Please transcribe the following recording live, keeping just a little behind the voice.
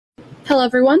Hello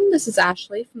everyone, this is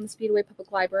Ashley from the Speedway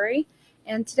Public Library,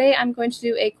 and today I'm going to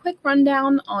do a quick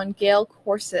rundown on Gale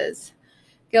courses.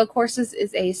 Gale courses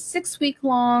is a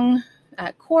 6-week-long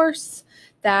course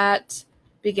that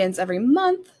begins every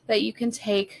month that you can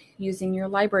take using your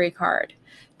library card.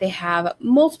 They have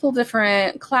multiple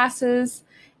different classes,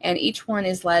 and each one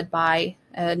is led by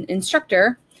an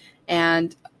instructor,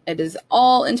 and it is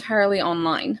all entirely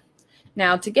online.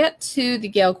 Now, to get to the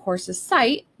Gale courses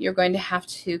site, you're going to have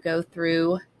to go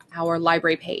through our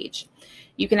library page.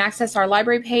 You can access our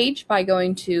library page by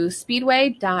going to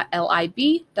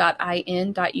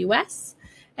speedway.lib.in.us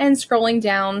and scrolling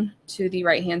down to the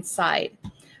right-hand side.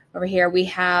 Over here, we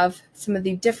have some of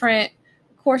the different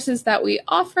courses that we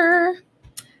offer,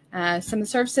 some of the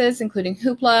services, including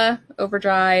Hoopla,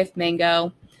 Overdrive,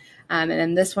 Mango, and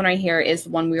then this one right here is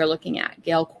the one we are looking at,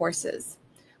 Gale courses.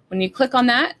 When you click on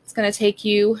that, it's going to take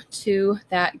you to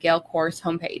that Gale course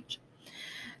homepage.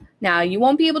 Now, you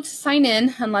won't be able to sign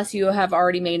in unless you have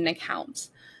already made an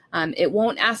account. It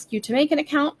won't ask you to make an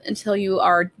account until you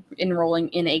are enrolling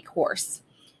in a course,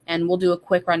 and we'll do a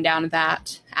quick rundown of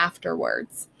that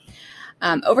afterwards.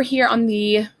 Over here on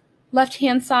the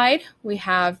left-hand side, we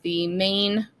have the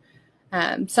main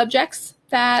subjects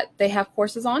that they have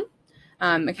courses on.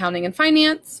 Accounting and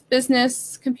finance,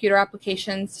 business, computer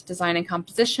applications, design and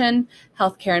composition,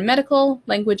 healthcare and medical,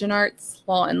 language and arts,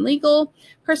 law and legal,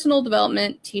 personal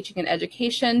development, teaching and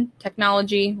education,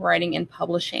 technology, writing and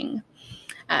publishing.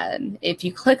 If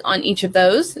you click on each of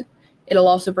those, it'll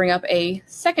also bring up a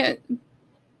second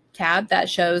tab that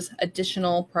shows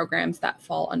additional programs that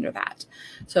fall under that.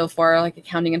 So for like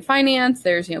accounting and finance,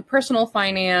 there's personal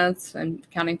finance and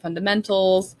accounting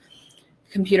fundamentals.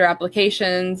 Computer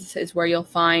applications is where you'll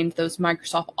find those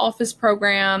Microsoft Office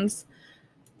programs.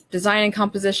 Design and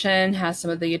composition has some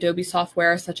of the Adobe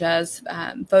software such as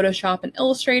Photoshop and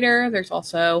Illustrator. There's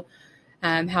also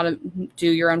how to do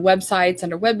your own websites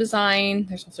under web design.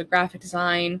 There's also graphic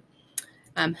design.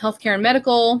 Healthcare and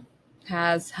medical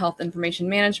has health information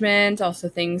management, also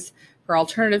things for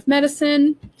alternative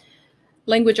medicine.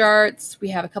 Language arts, we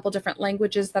have a couple different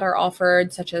languages that are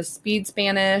offered, such as Speed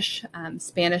Spanish,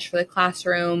 Spanish for the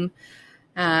classroom,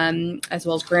 as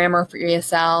well as grammar for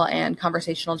ESL and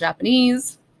conversational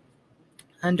Japanese.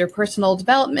 Under personal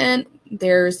development,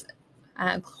 there's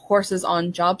courses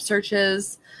on job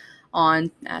searches, on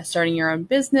starting your own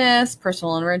business,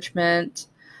 personal enrichment,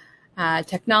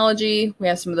 technology. We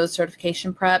have some of those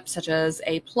certification preps, such as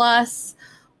A+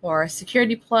 or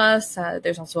Security Plus.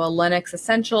 There's also a Linux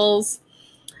Essentials.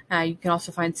 You can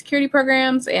also find security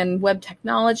programs and web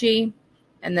technology.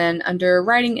 And then under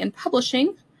writing and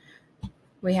publishing,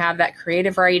 we have that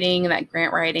creative writing and that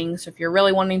grant writing. So if you're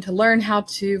really wanting to learn how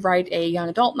to write a young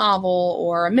adult novel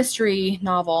or a mystery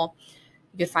novel,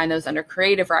 you can find those under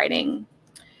creative writing.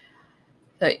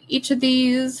 So each of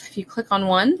these, if you click on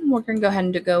one, we're going to go ahead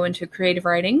and go into creative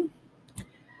writing.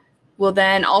 We'll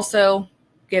then also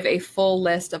give a full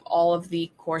list of all of the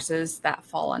courses that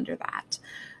fall under that.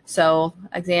 So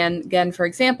again, for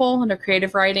example, under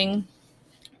creative writing,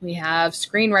 we have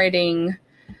screenwriting,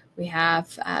 we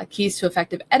have keys to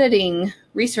effective editing,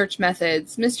 research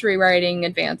methods, mystery writing,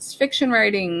 advanced fiction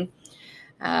writing,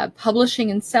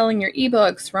 publishing and selling your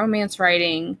ebooks, romance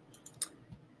writing,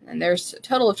 and there's a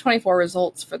total of 24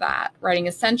 results for that. Writing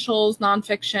essentials,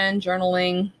 nonfiction,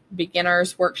 journaling,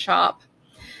 beginner's workshop.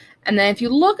 And then if you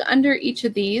look under each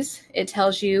of these, it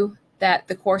tells you that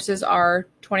the courses are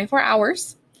 24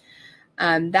 hours.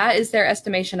 That is their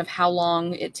estimation of how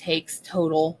long it takes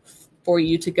total for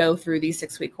you to go through these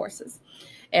 6-week courses.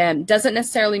 And doesn't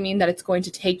necessarily mean that it's going to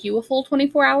take you a full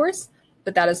 24 hours,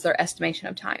 but that is their estimation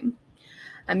of time.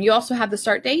 You also have the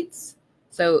start dates.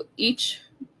 So each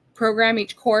program,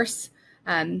 each course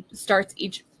starts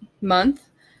each month,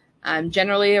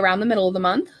 generally around the middle of the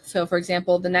month. So for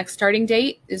example, the next starting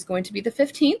date is going to be the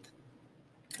 15th.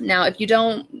 Now, if you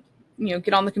don't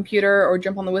get on the computer or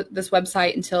jump on this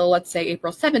website until, let's say,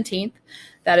 April 17th,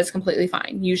 that is completely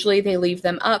fine. Usually they leave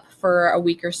them up for a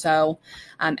week or so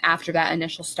after that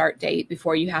initial start date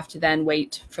before you have to then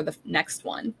wait for the next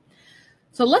one.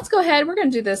 So let's go ahead. We're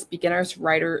going to do this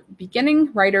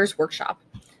beginning writers workshop.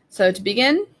 So to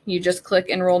begin, you just click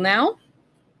Enroll Now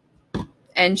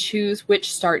and choose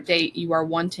which start date you are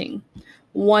wanting.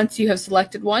 Once you have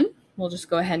selected one, we'll just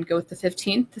go ahead and go with the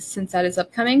 15th since that is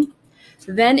upcoming.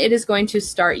 Then it is going to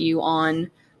start you on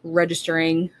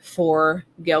registering for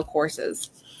Gale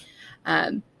courses.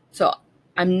 So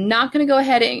I'm not going to go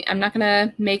ahead and I'm not going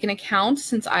to make an account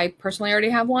since I personally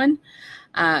already have one.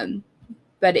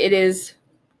 But it is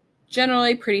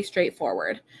generally pretty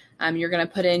straightforward. You're going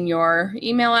to put in your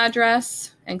email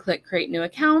address and click Create New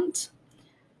Account.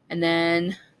 And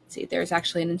then, let's see, there's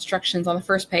actually an instructions on the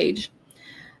first page.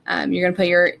 You're going to put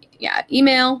your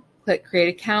email, click create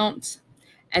account,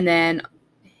 and then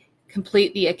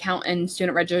complete the account and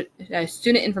student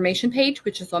information page,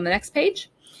 which is on the next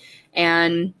page.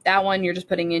 And that one, you're just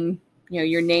putting in,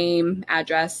 your name,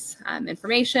 address,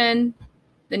 information.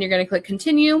 Then you're going to click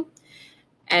continue.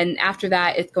 And after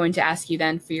that, it's going to ask you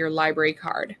then for your library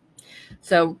card.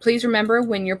 So please remember,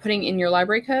 when you're putting in your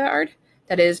library card,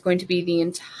 that is going to be the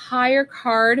entire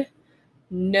card,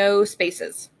 no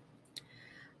spaces.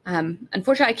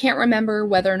 Unfortunately, I can't remember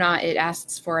whether or not it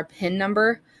asks for a PIN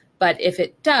number, but if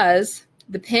it does,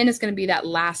 the PIN is going to be that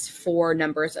last 4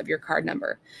 numbers of your card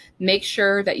number. Make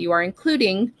sure that you are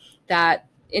including that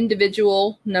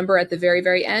individual number at the very,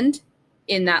 very end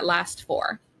in that last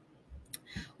 4.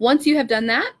 Once you have done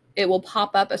that, it will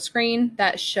pop up a screen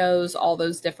that shows all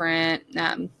those different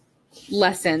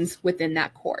lessons within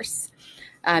that course.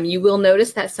 You will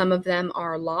notice that some of them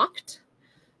are locked.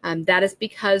 That is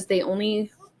because they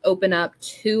only open up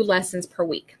 2 lessons per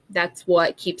week. That's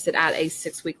what keeps it at a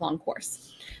 6-week-long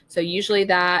course. So usually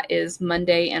that is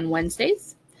Monday and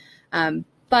Wednesdays.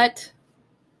 But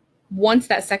once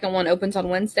that second one opens on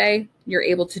Wednesday, you're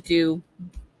able to do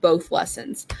both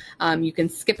lessons. You can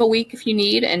skip a week if you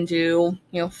need and do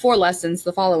 4 lessons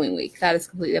the following week. That is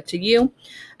completely up to you.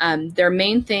 Their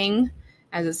main thing,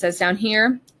 as it says down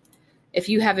here, if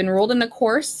you have enrolled in a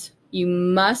course, you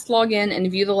must log in and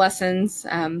view the lessons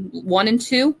 1 and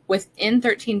 2 within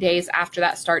 13 days after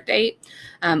that start date,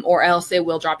 or else it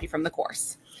will drop you from the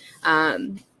course.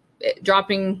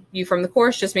 Dropping you from the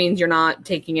course just means you're not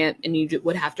taking it and you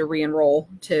would have to re-enroll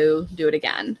to do it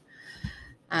again.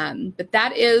 But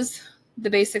that is the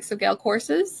basics of Gale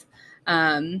courses.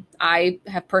 I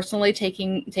have personally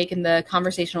taken the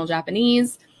conversational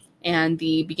Japanese and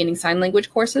the beginning sign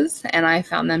language courses, and I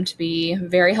found them to be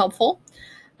very helpful.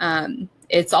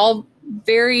 It's all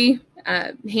very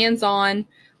hands-on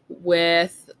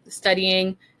with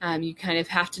studying. You kind of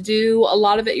have to do a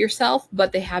lot of it yourself,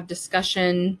 but they have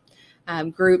discussion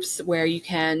groups where you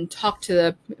can talk to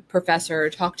the professor,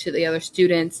 talk to the other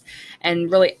students,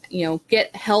 and really,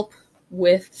 get help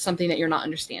with something that you're not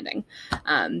understanding.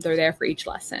 They're there for each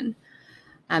lesson.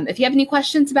 If you have any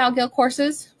questions about Gale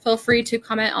courses, feel free to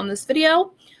comment on this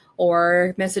video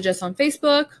or message us on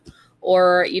Facebook,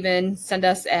 or even send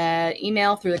us an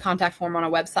email through the contact form on our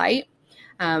website.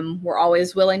 We're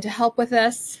always willing to help with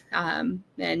this,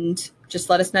 and just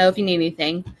let us know if you need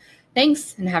anything.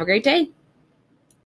 Thanks, and have a great day.